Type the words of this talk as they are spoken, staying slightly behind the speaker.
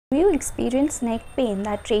experience neck pain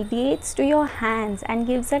that radiates to your hands and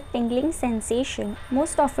gives a tingling sensation,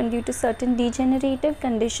 most often due to certain degenerative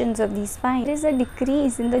conditions of the spine, there is a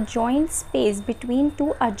decrease in the joint space between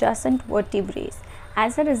two adjacent vertebrae.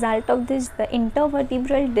 As a result of this, the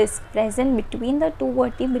intervertebral disc present between the two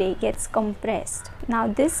vertebrae gets compressed. Now,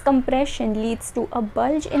 this compression leads to a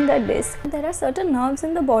bulge in the disc. There are certain nerves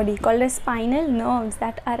in the body called as spinal nerves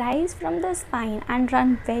that arise from the spine and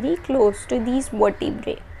run very close to these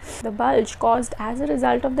vertebrae. The bulge caused as a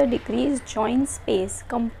result of the decreased joint space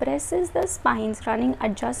compresses the spines running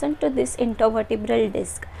adjacent to this intervertebral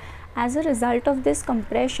disc. As a result of this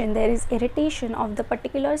compression, there is irritation of the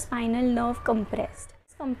particular spinal nerve compressed.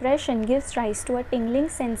 This compression gives rise to a tingling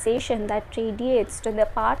sensation that radiates to the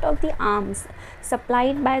part of the arms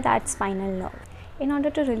supplied by that spinal nerve. In order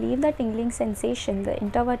to relieve the tingling sensation, the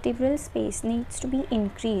intervertebral space needs to be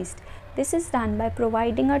increased. This is done by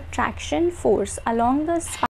providing a traction force along the spine